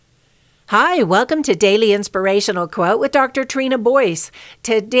Hi, welcome to Daily Inspirational Quote with Dr. Trina Boyce.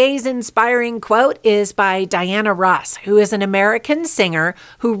 Today's inspiring quote is by Diana Ross, who is an American singer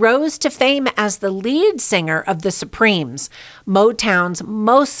who rose to fame as the lead singer of the Supremes, Motown's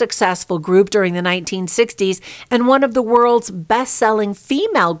most successful group during the 1960s and one of the world's best-selling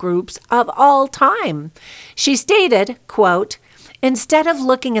female groups of all time. She stated, quote, "Instead of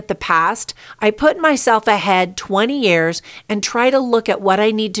looking at the past, I put myself ahead 20 years and try to look at what I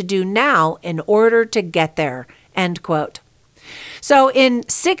need to do now in order to get there." End quote. So in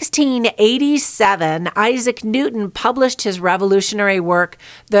 1687, Isaac Newton published his revolutionary work,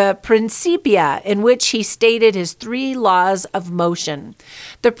 the Principia, in which he stated his 3 laws of motion.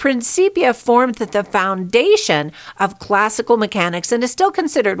 The Principia formed the foundation of classical mechanics and is still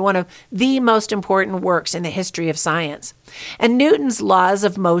considered one of the most important works in the history of science. And Newton's laws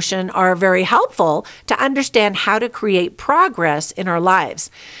of motion are very helpful to understand how to create progress in our lives.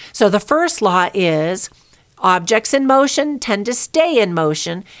 So the first law is, objects in motion tend to stay in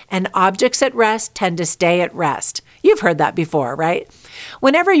motion, and objects at rest tend to stay at rest. You've heard that before, right?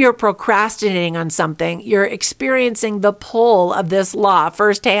 Whenever you're procrastinating on something, you're experiencing the pull of this law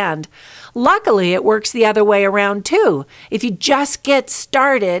firsthand. Luckily, it works the other way around too. If you just get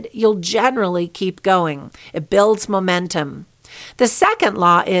started, you'll generally keep going. It builds momentum. The second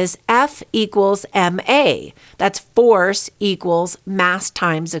law is F equals ma. That's force equals mass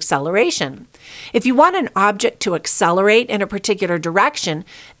times acceleration. If you want an object to accelerate in a particular direction,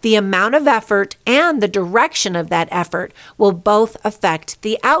 the amount of effort and the direction of that effort will both affect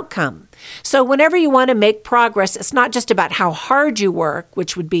the outcome. So whenever you want to make progress, it's not just about how hard you work,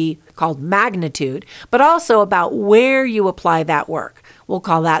 which would be called magnitude, but also about where you apply that work. We'll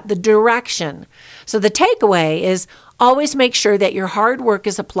call that the direction. So the takeaway is always make sure that your hard work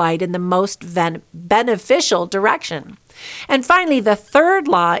is applied in the most beneficial direction. And finally, the third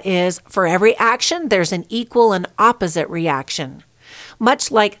law is for every action, there's an equal and opposite reaction. Much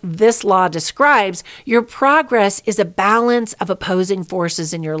like this law describes, your progress is a balance of opposing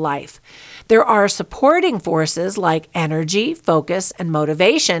forces in your life. There are supporting forces like energy, focus, and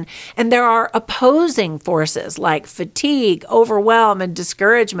motivation, and there are opposing forces like fatigue, overwhelm, and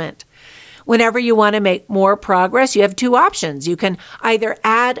discouragement. Whenever you want to make more progress, you have 2 options. You can either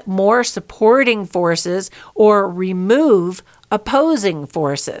add more supporting forces or remove opposing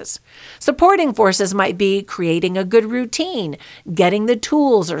forces. Supporting forces might be creating a good routine, getting the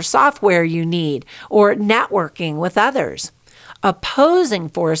tools or software you need, or networking with others. Opposing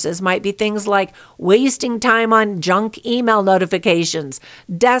forces might be things like wasting time on junk email notifications,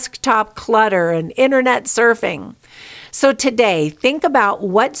 desktop clutter, and internet surfing. So today, think about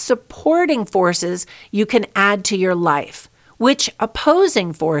what supporting forces you can add to your life. Which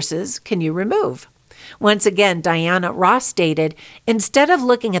opposing forces can you remove? Once again, Diana Ross stated, "Instead of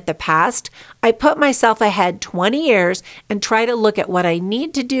looking at the past, I put myself ahead 20 years and try to look at what I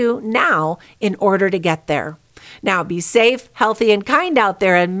need to do now in order to get there." Now be safe, healthy, and kind out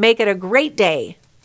there and make it a great day.